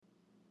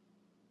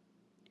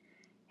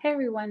Hey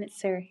everyone, it's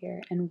Sarah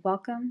here, and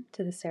welcome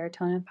to the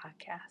Serotonin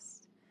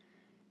Podcast.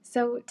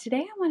 So, today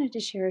I wanted to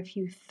share a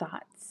few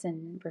thoughts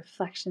and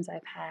reflections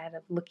I've had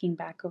of looking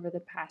back over the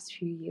past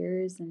few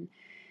years and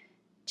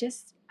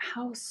just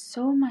how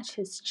so much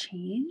has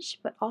changed,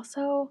 but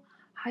also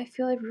how I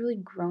feel I've really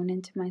grown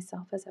into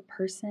myself as a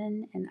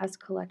person and us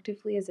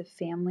collectively as a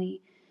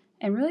family,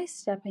 and really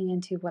stepping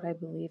into what I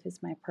believe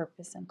is my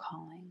purpose and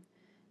calling.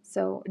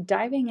 So,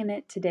 diving in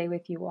it today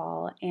with you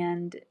all,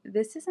 and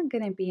this isn't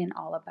going to be an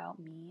all about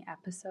me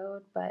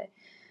episode, but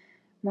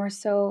more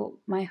so,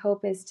 my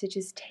hope is to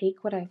just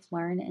take what I've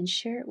learned and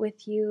share it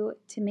with you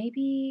to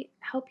maybe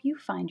help you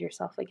find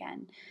yourself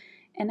again.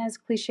 And as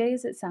cliche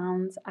as it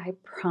sounds, I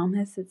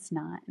promise it's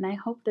not. And I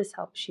hope this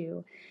helps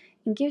you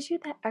and gives you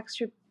that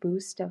extra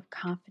boost of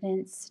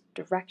confidence,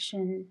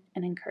 direction,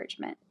 and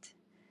encouragement.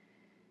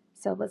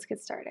 So let's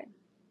get started.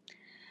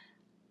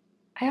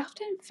 I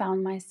often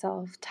found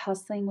myself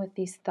tussling with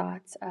these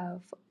thoughts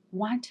of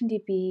wanting to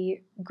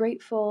be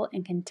grateful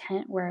and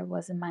content where I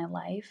was in my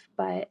life,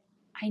 but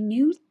I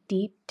knew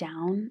deep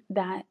down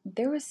that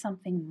there was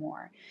something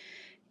more.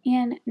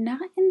 And not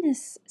in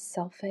this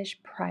selfish,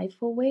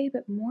 prideful way,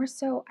 but more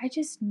so, I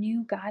just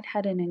knew God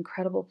had an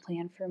incredible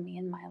plan for me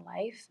in my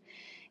life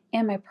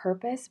and my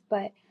purpose.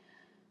 But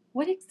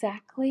what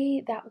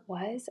exactly that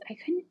was, I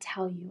couldn't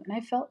tell you. And I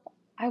felt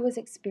I was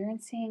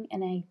experiencing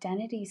an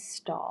identity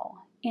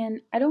stall.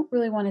 And I don't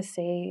really want to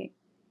say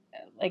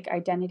like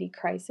identity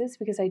crisis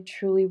because I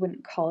truly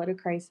wouldn't call it a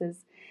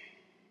crisis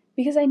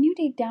because I knew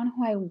deep down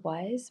who I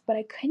was, but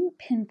I couldn't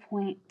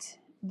pinpoint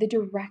the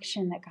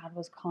direction that God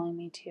was calling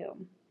me to.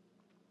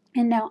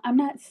 And now I'm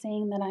not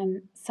saying that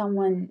I'm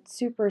someone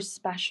super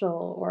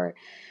special or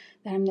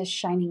that I'm this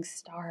shining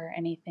star or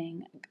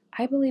anything.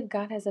 I believe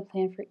God has a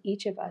plan for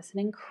each of us, an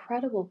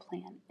incredible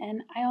plan.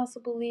 And I also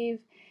believe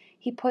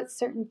He puts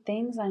certain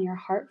things on your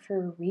heart for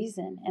a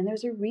reason. And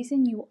there's a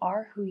reason you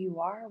are who you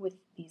are with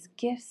these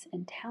gifts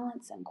and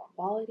talents and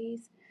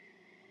qualities.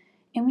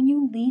 And when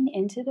you lean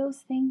into those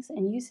things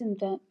and use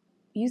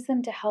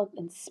them to help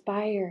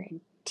inspire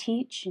and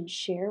teach and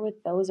share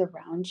with those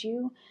around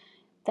you,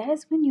 that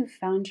is when you've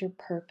found your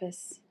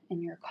purpose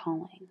and your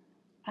calling.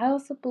 I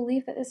also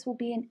believe that this will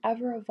be an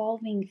ever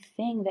evolving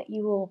thing that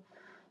you will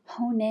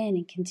hone in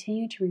and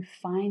continue to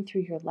refine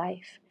through your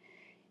life.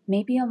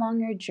 Maybe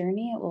along your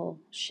journey it will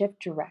shift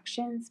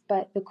directions,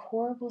 but the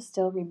core will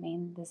still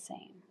remain the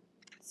same.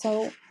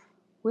 So,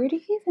 where do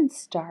you even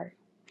start?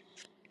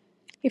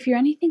 If you're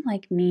anything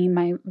like me,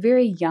 my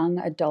very young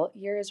adult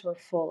years were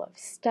full of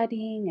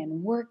studying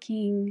and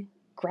working,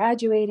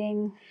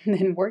 graduating, and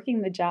then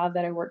working the job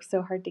that I worked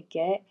so hard to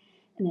get,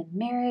 and then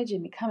marriage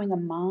and becoming a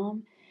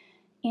mom.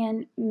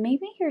 And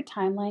maybe your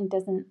timeline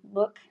doesn't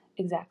look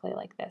exactly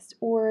like this,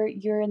 or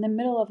you're in the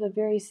middle of a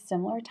very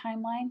similar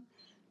timeline.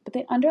 But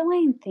the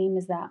underlying theme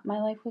is that my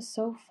life was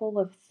so full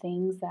of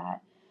things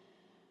that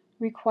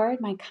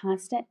required my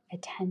constant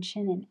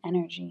attention and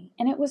energy.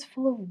 And it was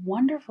full of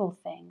wonderful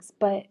things.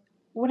 But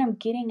what I'm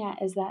getting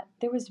at is that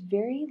there was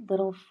very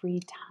little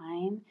free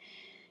time.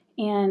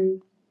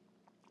 And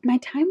my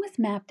time was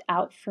mapped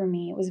out for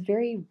me. It was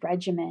very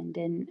regimented,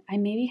 and I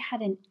maybe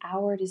had an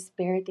hour to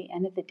spare at the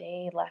end of the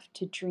day left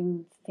to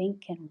dream,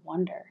 think, and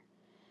wonder.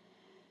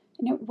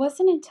 And it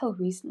wasn't until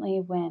recently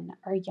when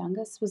our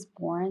youngest was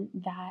born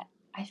that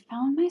I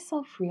found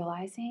myself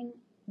realizing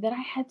that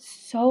I had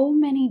so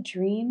many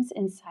dreams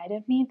inside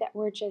of me that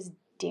were just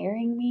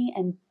daring me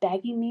and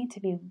begging me to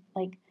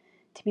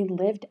be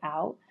lived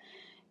out.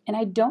 And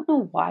I don't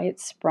know why it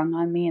sprung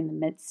on me in the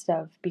midst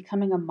of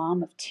becoming a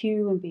mom of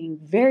two and being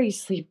very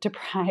sleep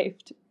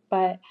deprived.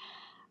 But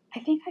I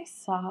think I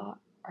saw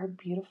our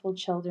beautiful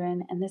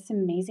children and this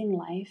amazing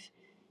life,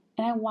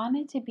 and I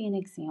wanted to be an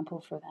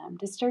example for them,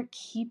 to start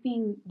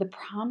keeping the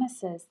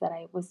promises that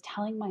I was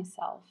telling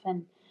myself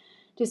and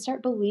to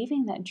start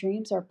believing that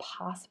dreams are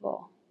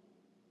possible.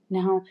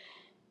 Now,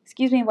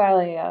 excuse me while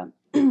I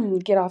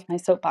get off my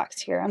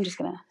soapbox here. I'm just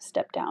going to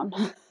step down.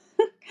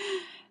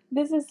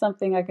 This is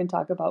something I can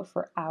talk about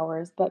for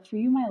hours, but for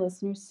you, my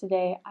listeners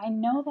today, I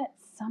know that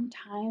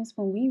sometimes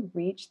when we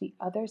reach the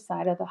other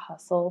side of the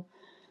hustle,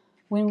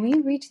 when we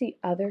reach the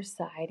other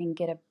side and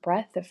get a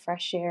breath of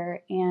fresh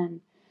air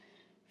and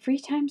free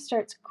time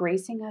starts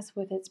gracing us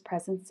with its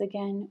presence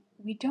again,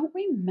 we don't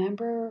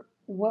remember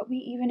what we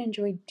even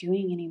enjoy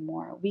doing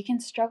anymore. We can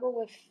struggle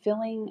with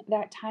filling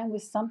that time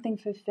with something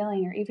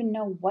fulfilling or even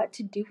know what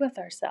to do with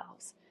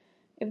ourselves.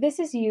 If this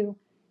is you,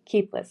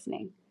 keep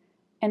listening.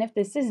 And if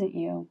this isn't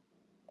you,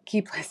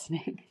 keep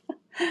listening.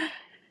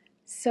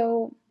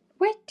 So,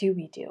 what do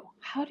we do?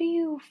 How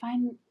do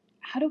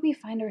we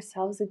find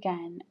ourselves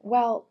again?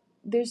 Well,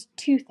 there's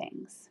two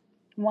things.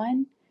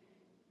 One,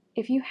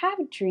 if you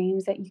have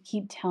dreams that you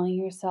keep telling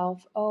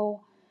yourself,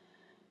 oh,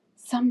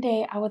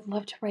 someday I would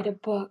love to write a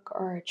book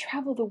or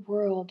travel the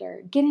world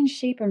or get in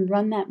shape and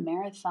run that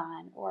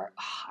marathon, or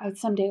oh, I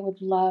someday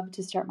would love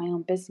to start my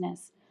own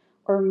business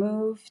or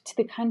move to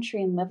the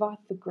country and live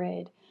off the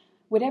grid.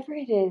 Whatever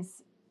it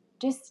is,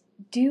 just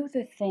do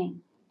the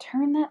thing.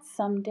 Turn that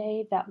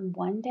someday, that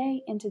one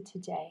day into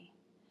today.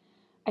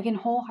 I can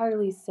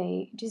wholeheartedly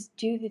say, just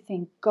do the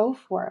thing, go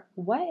for it.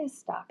 What is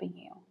stopping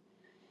you?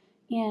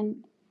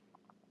 And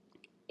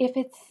if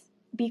it's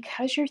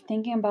because you're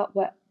thinking about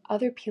what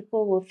other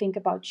people will think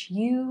about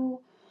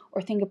you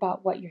or think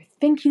about what you're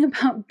thinking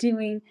about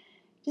doing,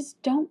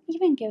 just don't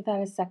even give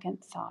that a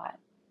second thought,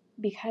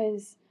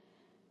 because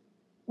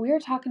we're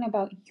talking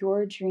about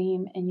your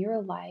dream and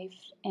your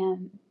life,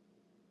 and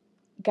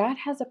God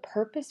has a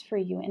purpose for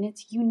you, and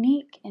it's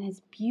unique and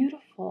it's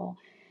beautiful.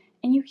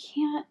 And you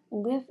can't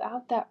live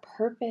out that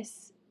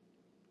purpose.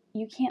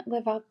 You can't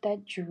live out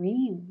that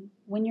dream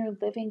when you're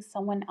living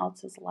someone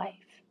else's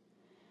life.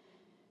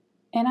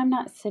 And I'm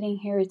not sitting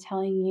here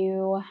telling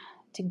you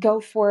to go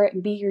for it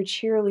and be your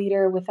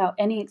cheerleader without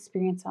any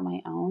experience on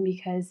my own,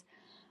 because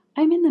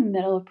I'm in the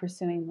middle of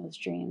pursuing those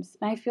dreams.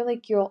 And I feel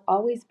like you'll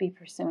always be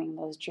pursuing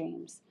those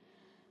dreams.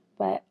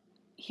 But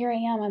here I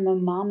am. I'm a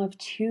mom of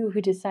two who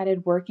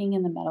decided working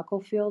in the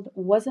medical field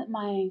wasn't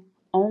my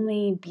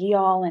only be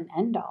all and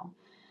end all.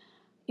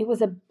 It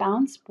was a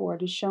bounce board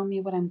to show me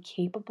what I'm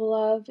capable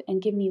of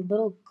and give me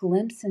little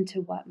glimpse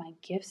into what my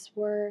gifts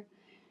were.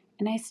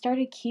 And I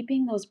started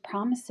keeping those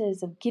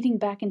promises of getting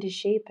back into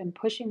shape and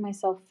pushing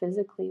myself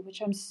physically,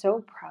 which I'm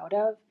so proud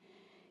of,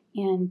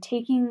 and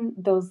taking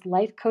those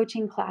life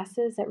coaching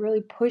classes that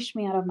really pushed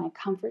me out of my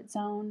comfort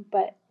zone,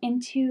 but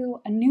into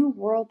a new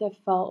world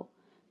that felt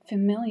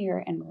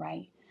familiar and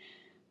right.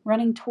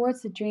 Running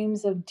towards the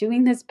dreams of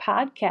doing this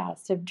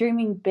podcast, of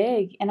dreaming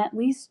big and at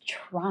least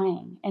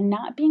trying and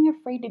not being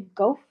afraid to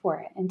go for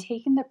it, and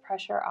taking the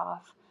pressure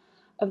off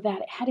of that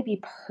it had to be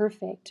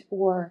perfect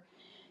or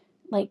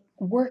like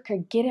work or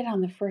get it on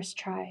the first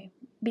try.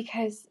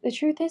 Because the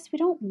truth is, we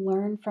don't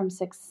learn from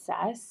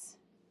success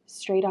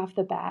straight off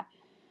the bat.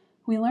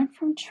 We learn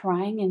from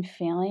trying and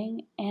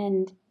failing,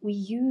 and we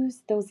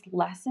use those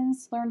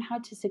lessons to learn how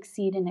to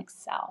succeed and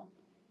excel.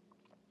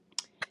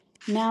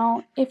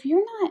 Now, if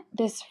you're not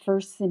this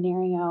first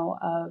scenario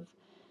of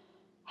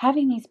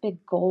having these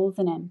big goals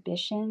and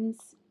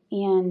ambitions,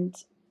 and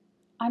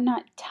I'm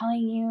not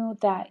telling you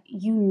that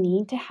you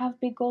need to have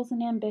big goals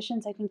and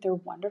ambitions, I think they're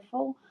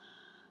wonderful.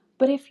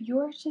 But if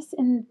you're just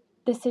in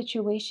the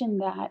situation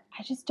that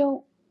I just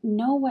don't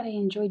know what I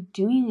enjoy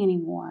doing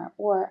anymore,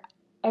 or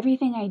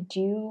everything I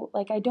do,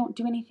 like I don't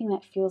do anything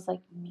that feels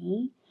like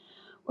me,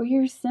 or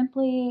you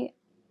simply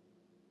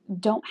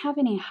don't have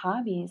any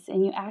hobbies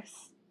and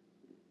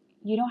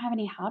you don't have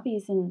any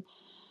hobbies, and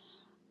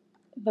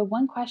the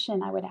one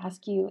question I would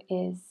ask you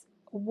is,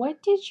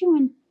 what did you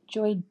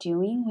enjoy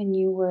doing when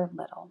you were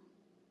little?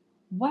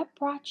 What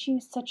brought you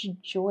such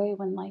joy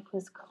when life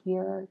was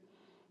clearer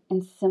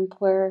and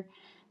simpler,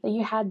 that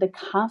you had the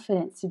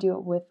confidence to do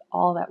it with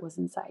all that was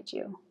inside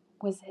you?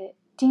 Was it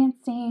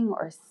dancing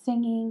or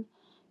singing,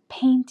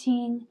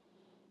 painting?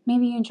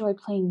 Maybe you enjoyed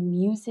playing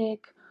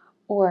music,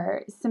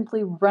 or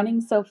simply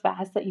running so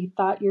fast that you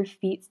thought your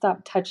feet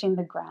stopped touching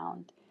the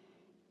ground.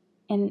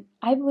 And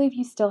I believe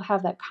you still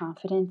have that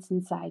confidence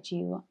inside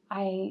you.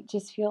 I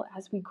just feel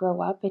as we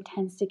grow up, it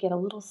tends to get a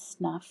little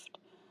snuffed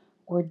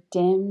or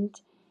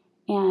dimmed.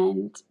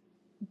 And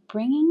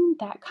bringing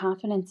that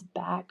confidence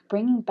back,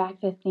 bringing back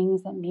the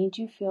things that made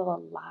you feel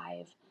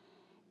alive.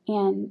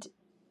 And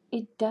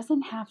it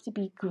doesn't have to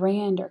be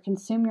grand or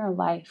consume your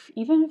life.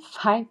 Even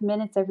 5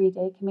 minutes every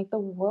day can make the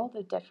world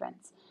of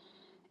difference.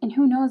 And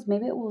who knows,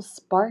 maybe it will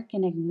spark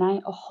and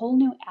ignite a whole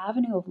new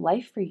avenue of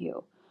life for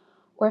you.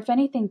 Or if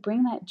anything,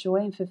 bring that joy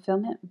and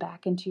fulfillment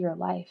back into your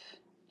life.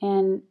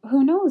 And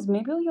who knows,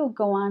 maybe you'll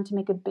go on to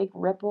make a big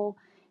ripple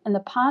in the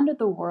pond of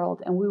the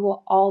world, and we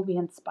will all be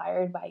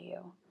inspired by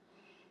you.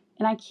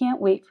 And I can't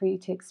wait for you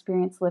to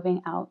experience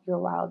living out your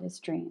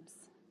wildest dreams.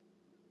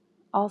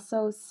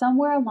 Also,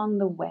 somewhere along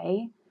the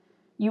way,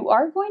 you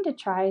are going to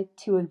try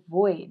to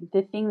avoid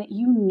the thing that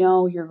you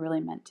know you're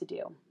really meant to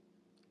do.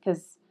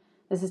 Because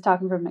this is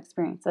talking from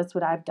experience. That's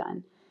what I've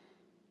done.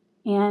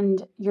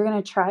 And you're going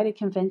to try to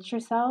convince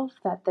yourself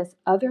that this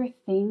other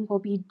thing will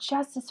be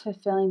just as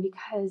fulfilling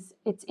because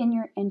it's in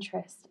your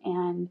interest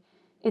and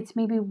it's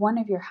maybe one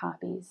of your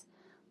hobbies.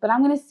 But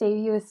I'm going to save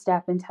you a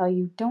step and tell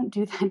you, don't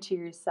do that to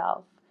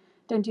yourself.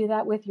 Don't do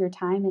that with your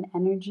time and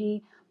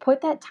energy. Put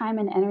that time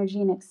and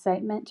energy and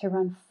excitement to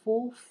run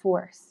full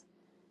force.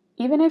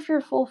 Even if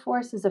your full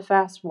force is a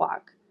fast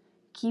walk,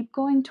 keep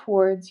going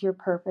towards your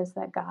purpose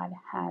that God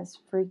has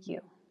for you.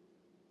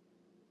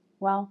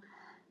 Well,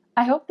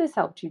 I hope this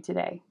helped you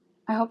today.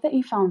 I hope that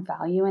you found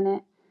value in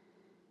it,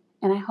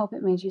 and I hope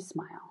it made you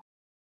smile.